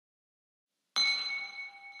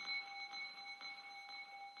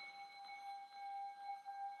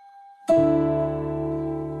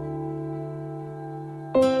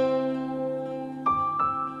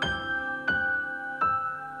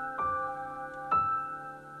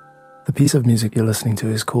The piece of music you're listening to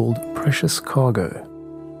is called Precious Cargo.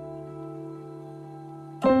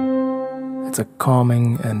 It's a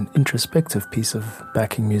calming and introspective piece of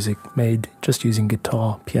backing music made just using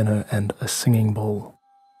guitar, piano, and a singing bowl.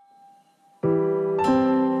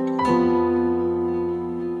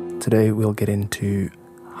 Today we'll get into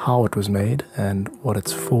how it was made and what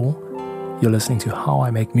it's for. You're listening to How I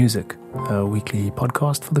Make Music, a weekly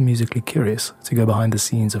podcast for the musically curious to go behind the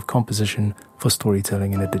scenes of composition for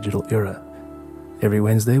storytelling in a digital era. Every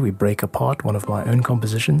Wednesday we break apart one of my own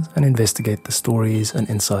compositions and investigate the stories and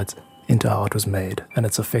insights into how it was made and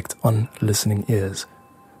its effect on listening ears.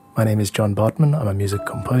 My name is John Bartmann. I'm a music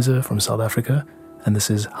composer from South Africa, and this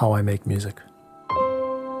is How I Make Music.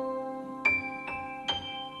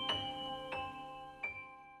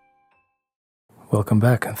 Welcome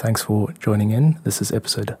back and thanks for joining in. This is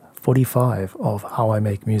episode 45 of How I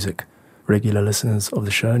Make Music. Regular listeners of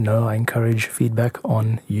the show know I encourage feedback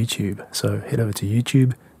on YouTube. So head over to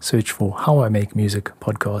YouTube, search for How I Make Music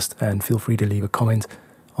podcast, and feel free to leave a comment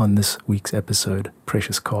on this week's episode,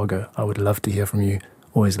 Precious Cargo. I would love to hear from you.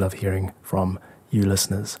 Always love hearing from you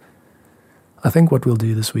listeners. I think what we'll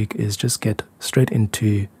do this week is just get straight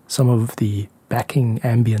into some of the backing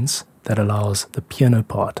ambience that allows the piano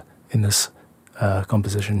part in this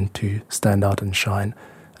composition to stand out and shine,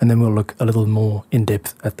 and then we'll look a little more in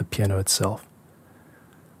depth at the piano itself.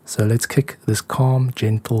 So let's kick this calm,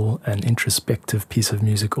 gentle and introspective piece of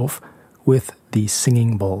music off with the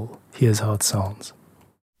singing bowl. Here's how it sounds.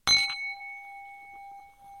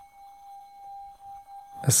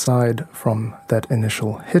 Aside from that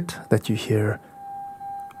initial hit that you hear,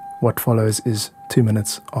 what follows is 2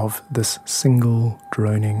 minutes of this single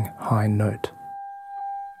droning high note.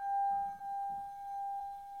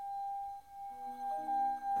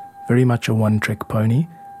 Very much a one-trick pony,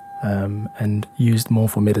 and used more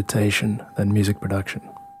for meditation than music production.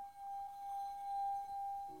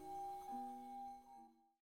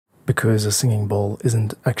 Because a singing bowl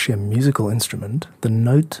isn't actually a musical instrument, the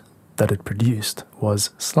note that it produced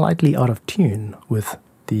was slightly out of tune with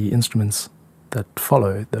the instruments that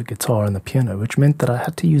follow, the guitar and the piano, which meant that I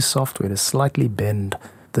had to use software to slightly bend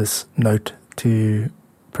this note to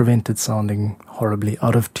prevent it sounding horribly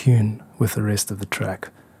out of tune with the rest of the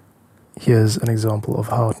track. Here's an example of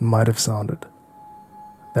how it might have sounded.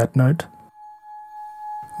 That note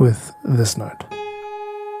with this note.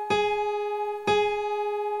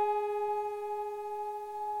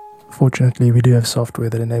 Fortunately, we do have software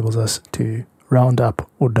that enables us to round up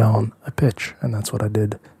or down a pitch, and that's what I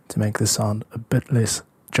did to make this sound a bit less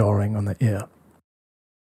jarring on the ear.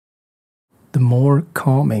 The more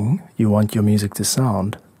calming you want your music to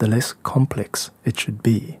sound, the less complex it should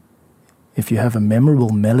be. If you have a memorable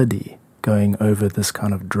melody going over this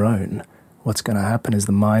kind of drone, what's going to happen is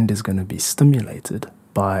the mind is going to be stimulated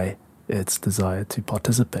by its desire to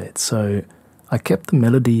participate. So I kept the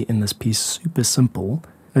melody in this piece super simple.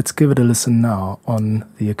 Let's give it a listen now on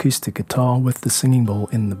the acoustic guitar with the singing bowl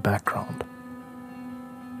in the background.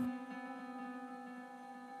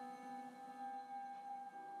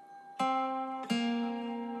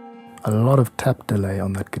 A lot of tap delay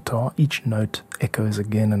on that guitar. Each note echoes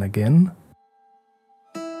again and again.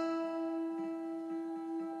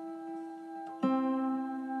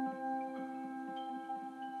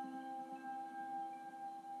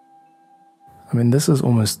 I mean, this is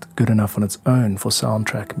almost good enough on its own for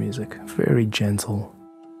soundtrack music. Very gentle.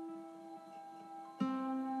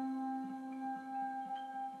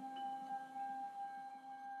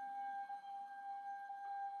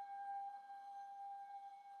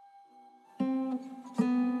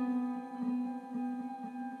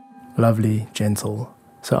 Lovely, gentle.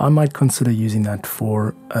 So I might consider using that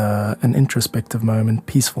for an introspective moment,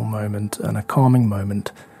 peaceful moment, and a calming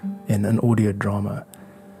moment in an audio drama.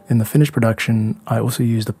 In the finished production, I also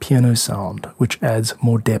used a piano sound, which adds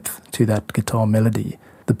more depth to that guitar melody.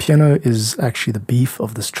 The piano is actually the beef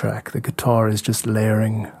of this track. The guitar is just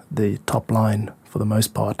layering the top line for the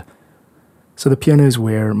most part. So the piano is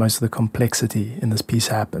where most of the complexity in this piece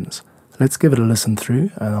happens. Let's give it a listen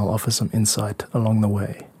through, and I'll offer some insight along the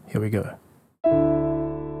way. Here we go.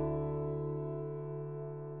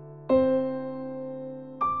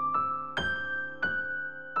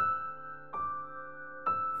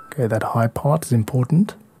 Okay, that high part is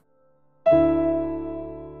important.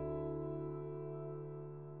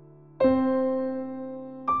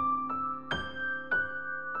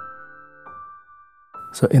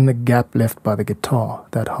 So in the gap left by the guitar,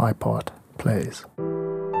 that high part plays.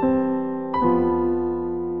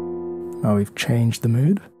 Now we've changed the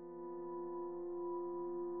mood.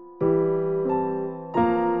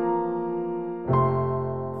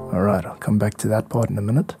 Alright, I'll come back to that part in a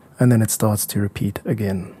minute. and then it starts to repeat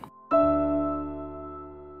again.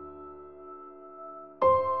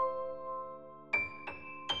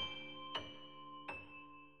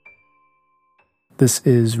 This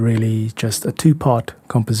is really just a two-part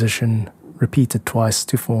composition repeated twice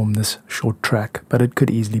to form this short track, but it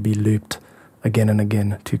could easily be looped again and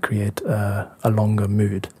again to create a longer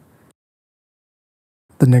mood.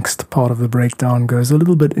 The next part of the breakdown goes a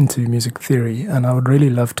little bit into music theory, and I would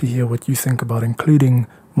really love to hear what you think about including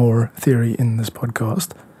more theory in this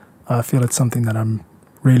podcast. I feel it's something that I'm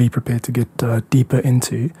really prepared to get deeper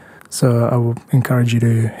into. So I will encourage you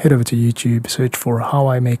to head over to YouTube, search for How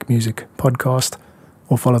I Make Music podcast,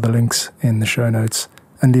 or follow the links in the show notes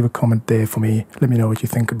and leave a comment there for me. Let me know what you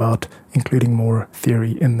think about including more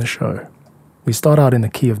theory in the show. We start out in the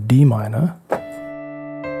key of D minor,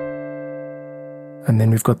 and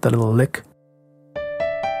then we've got that little lick,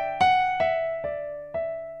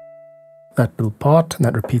 that little part, and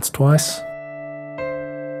that repeats twice.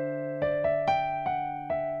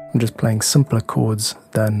 I'm just playing simpler chords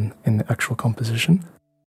than in the actual composition.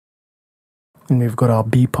 And we've got our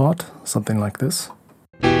B part, something like this.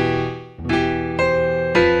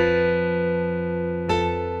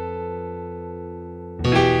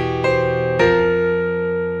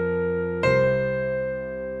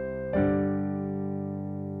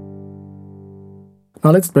 Now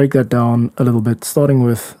let's break that down a little bit, starting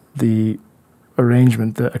with the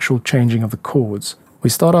arrangement, the actual changing of the chords. We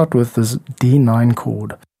start out with this D9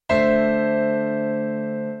 chord,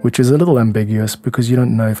 which is a little ambiguous because you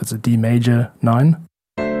don't know if it's a D major 9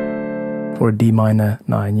 or a D minor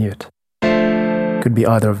 9 yet. Could be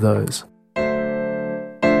either of those.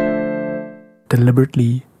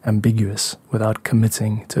 Deliberately ambiguous without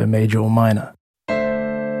committing to a major or minor.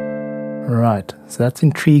 Right, so that's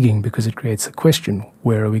intriguing because it creates a question.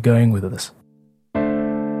 Where are we going with this?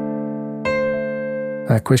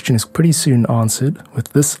 That question is pretty soon answered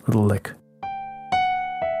with this little lick.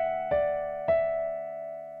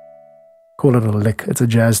 Call it a lick, it's a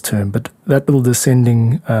jazz term, but that little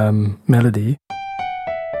descending melody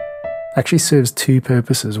actually serves two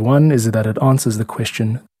purposes. One is that it answers the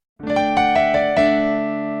question,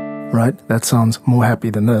 right, that sounds more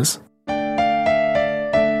happy than this.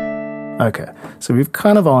 Okay, so we've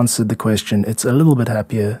kind of answered the question. It's a little bit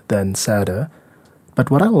happier than sadder.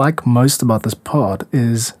 But what I like most about this part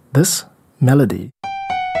is this melody.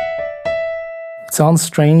 It sounds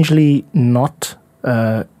strangely not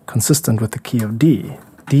consistent with the key of D.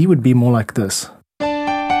 D would be more like this. But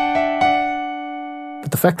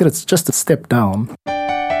the fact that it's just a step down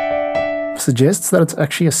suggests that it's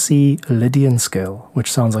actually a C Lydian scale,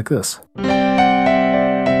 which sounds like this.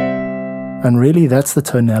 And really, that's the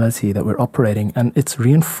tonality that we're operating, and it's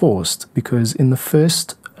reinforced because in the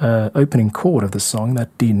first opening chord of the song,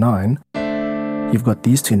 that D9, you've got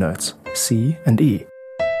these two notes, C and E.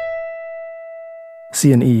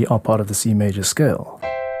 C and E are part of the C major scale.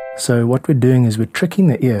 So what we're doing is we're tricking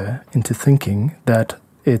the ear into thinking that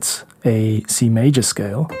it's a C major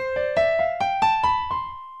scale,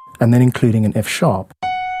 and then including an F sharp,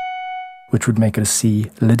 which would make it a C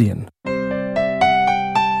Lydian.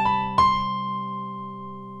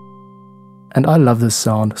 And I love this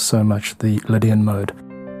sound so much, the Lydian mode.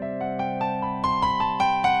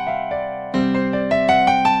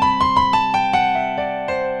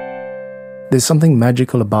 There's something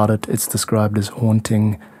magical about it. It's described as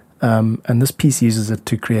haunting, and this piece uses it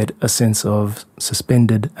to create a sense of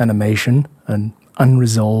suspended animation and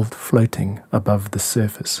unresolved floating above the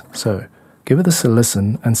surface. So give this a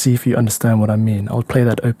listen and see if you understand what I mean. I'll play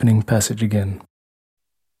that opening passage again.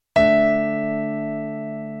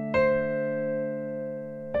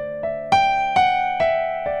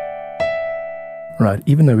 Right,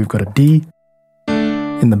 even though we've got a D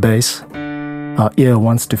in the bass, our ear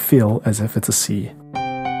wants to feel as if it's a C.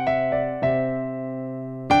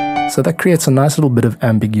 So that creates a nice little bit of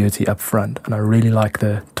ambiguity up front, and I really like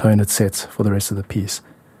the tone it sets for the rest of the piece.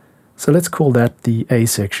 So let's call that the A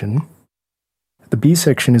section. The B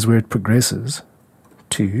section is where it progresses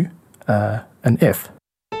to an F.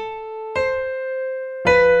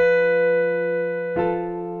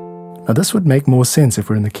 Now this would make more sense if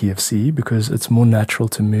we're in the key of C, because it's more natural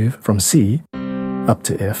to move from C up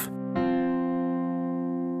to F.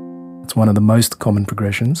 It's one of the most common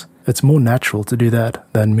progressions. It's more natural to do that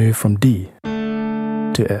than move from D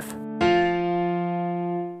to F.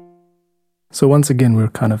 So once again, we're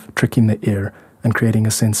kind of tricking the ear and creating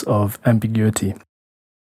a sense of ambiguity.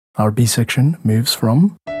 Our B section moves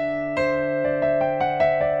from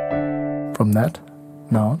that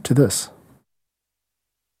now to this.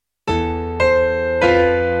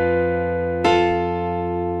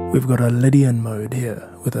 We've got a Lydian mode here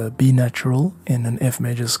with a B natural in an F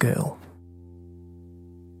major scale.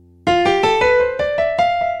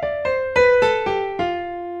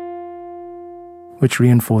 Which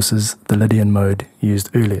reinforces the Lydian mode used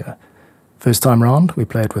earlier. First time round, we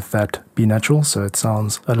play it with that B natural, so it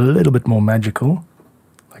sounds a little bit more magical,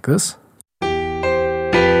 like this.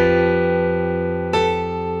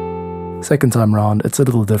 Second time round, it's a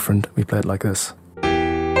little different, we play it like this.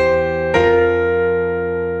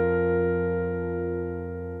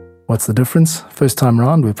 What's the difference? First time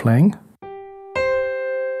round, we're playing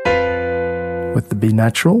with the B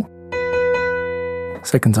natural.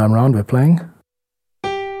 Second time round, we're playing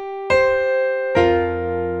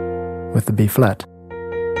with the B flat.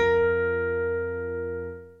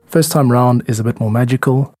 First time round is a bit more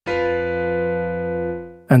magical,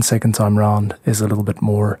 and second time round is a little bit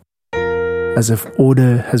more as if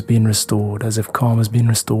order has been restored, as if calm has been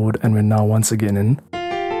restored, and we're now once again in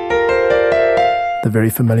the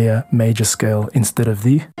very familiar major scale instead of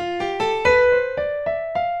the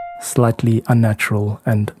slightly unnatural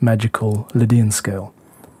and magical Lydian scale.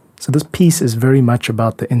 So this piece is very much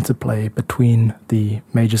about the interplay between the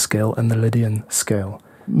major scale and the Lydian scale.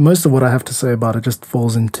 Most of what I have to say about it just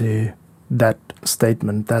falls into that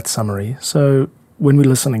statement, that summary. So when we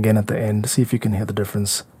listen again at the end, see if you can hear the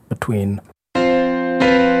difference between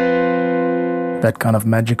that kind of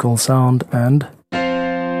magical sound and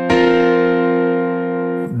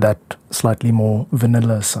that slightly more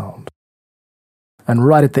vanilla sound. And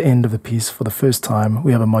right at the end of the piece, for the first time,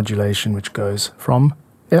 we have a modulation which goes from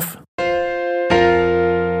F,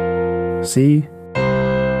 C,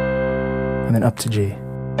 and then up to G.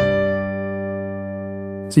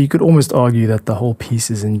 So you could almost argue that the whole piece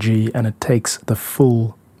is in G, and it takes the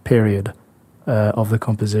full period of the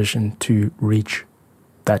composition to reach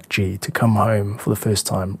that G, to come home for the first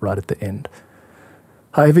time right at the end.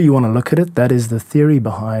 However you want to look at it, that is the theory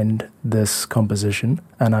behind this composition,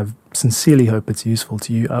 and I sincerely hope it's useful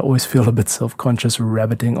to you. I always feel a bit self-conscious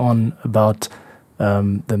rabbiting on about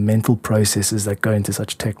the mental processes that go into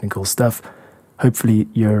such technical stuff. Hopefully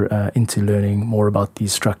you're into learning more about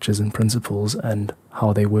these structures and principles and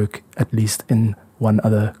how they work, at least in one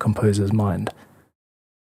other composer's mind.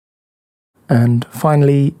 And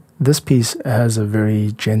finally, this piece has a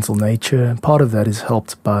very gentle nature, and part of that is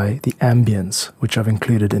helped by the ambience, which I've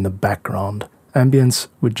included in the background. Ambience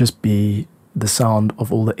would just be the sound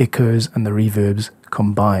of all the echoes and the reverbs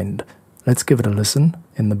combined. Let's give it a listen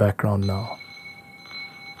in the background now.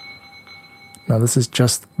 Now this is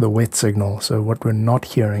just the wet signal, so what we're not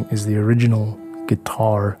hearing is the original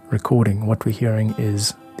guitar recording. What we're hearing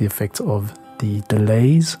is the effects of the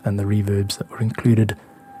delays and the reverbs that were included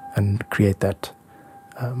and create that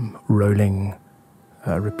rolling,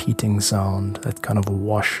 repeating sound, that kind of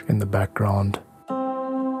wash in the background.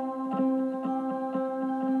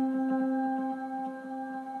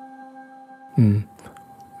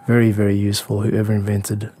 Very, very useful. Whoever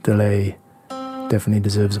invented delay definitely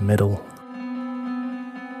deserves a medal.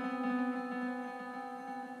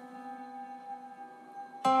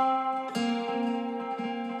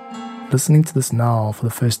 Listening to this now for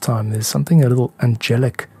the first time, there's something a little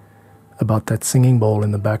angelic about that singing bowl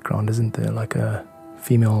in the background, isn't there? Like a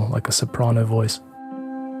female, like a soprano voice.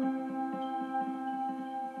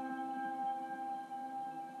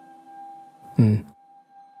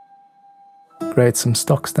 Great, some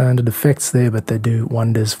stock standard effects there, but they do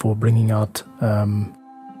wonders for bringing out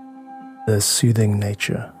the soothing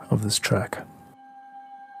nature of this track.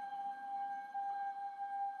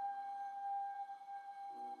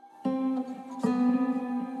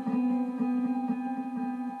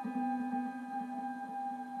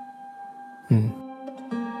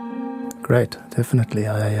 Great, definitely.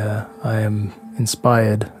 I am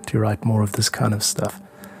inspired to write more of this kind of stuff.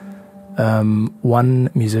 One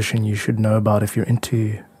musician you should know about if you're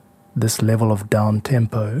into this level of down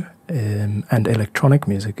tempo and electronic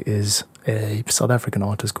music is a South African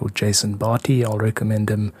artist called Jason Barty. I'll recommend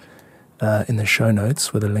him in the show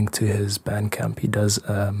notes with a link to his Bandcamp. He does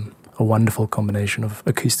a wonderful combination of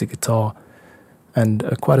acoustic guitar and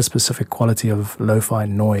quite a specific quality of lo-fi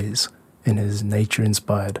noise in his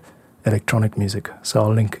nature-inspired electronic music. So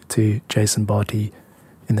I'll link to Jason Barty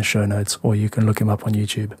in the show notes, or you can look him up on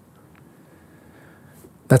YouTube.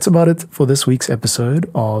 That's about it for this week's episode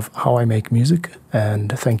of How I Make Music,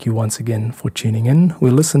 and thank you once again for tuning in.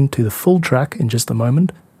 We'll listen to the full track in just a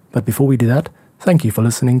moment, but before we do that, thank you for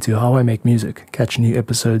listening to How I Make Music. Catch new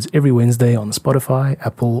episodes every Wednesday on Spotify,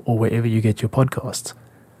 Apple, or wherever you get your podcasts.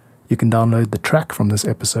 You can download the track from this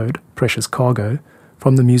episode, Precious Cargo,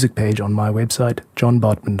 from the music page on my website,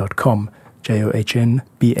 johnbartmann.com,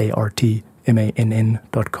 JOHNBARTMANN.com.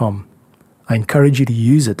 bartmann.com. I encourage you to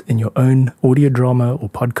use it in your own audio drama or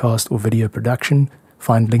podcast or video production.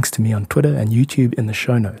 Find links to me on Twitter and YouTube in the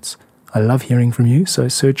show notes. I love hearing from you, so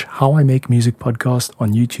search How I Make Music Podcast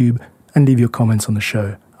on YouTube and leave your comments on the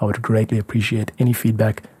show. I would greatly appreciate any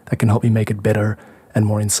feedback that can help me make it better and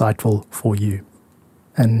more insightful for you.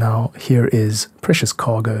 And now here is Precious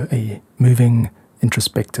Cargo, a moving,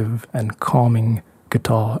 introspective and calming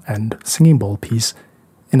guitar and singing bowl piece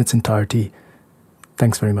in its entirety.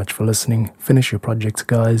 Thanks very much for listening. Finish your projects,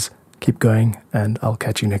 guys. Keep going, and I'll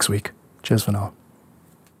catch you next week. Cheers for now.